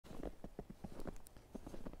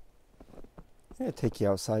I'm going to take you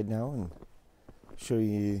outside now and show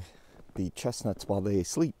you the chestnuts while they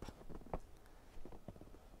sleep.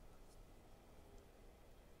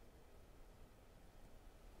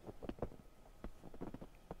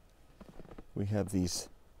 We have these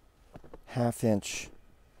 1/2-inch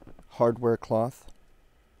hardware cloth,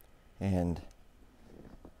 and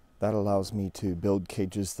that allows me to build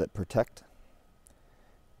cages that protect.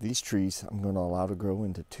 These trees I'm going to allow to grow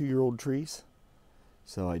into 2-year-old trees,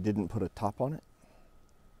 so I didn't put a top on it.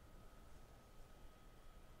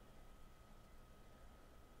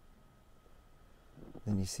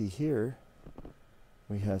 Then you see here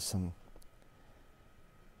we have some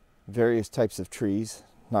various types of trees,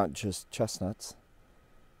 not just chestnuts,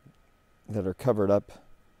 that are covered up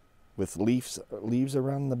with leaves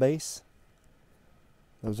around the base.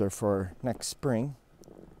 Those are for next spring.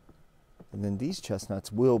 And then these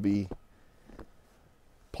chestnuts will be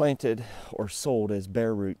planted or sold as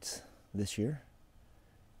bare roots this year.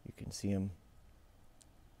 You can see them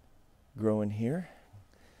growing here.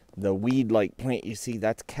 The weed-like plant you see,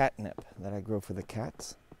 that's catnip that I grow for the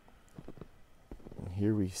cats. And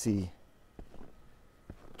here we see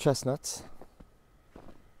chestnuts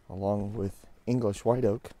along with English white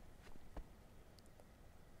oak.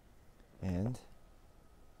 And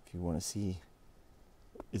if you want to see,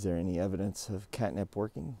 is there any evidence of catnip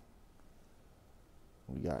working?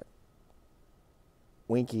 We got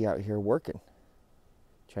Winky out here working,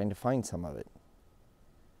 trying to find some of it.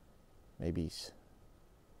 Maybe he's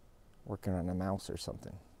working on a mouse or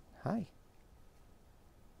something. Hi.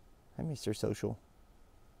 Hi, Mr. Social.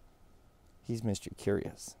 He's Mr.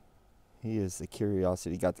 Curious. He is the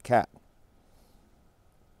curiosity got the cat.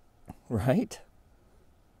 Right?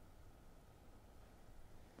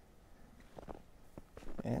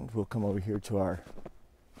 And we'll come over here to our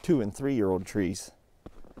 2- and 3-year-old trees.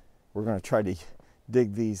 We're going to try to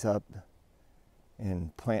dig these up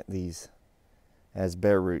and plant these as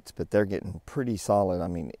bare roots, but they're getting pretty solid. I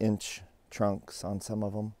mean, inch trunks on some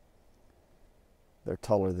of them. They're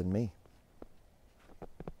taller than me.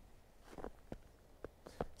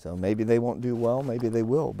 So maybe they won't do well, maybe they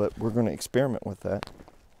will, but we're going to experiment with that.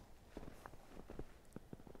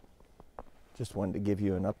 Just wanted to give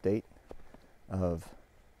you an update of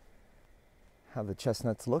how the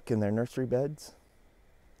chestnuts look in their nursery beds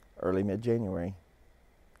early mid-January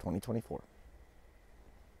 2024.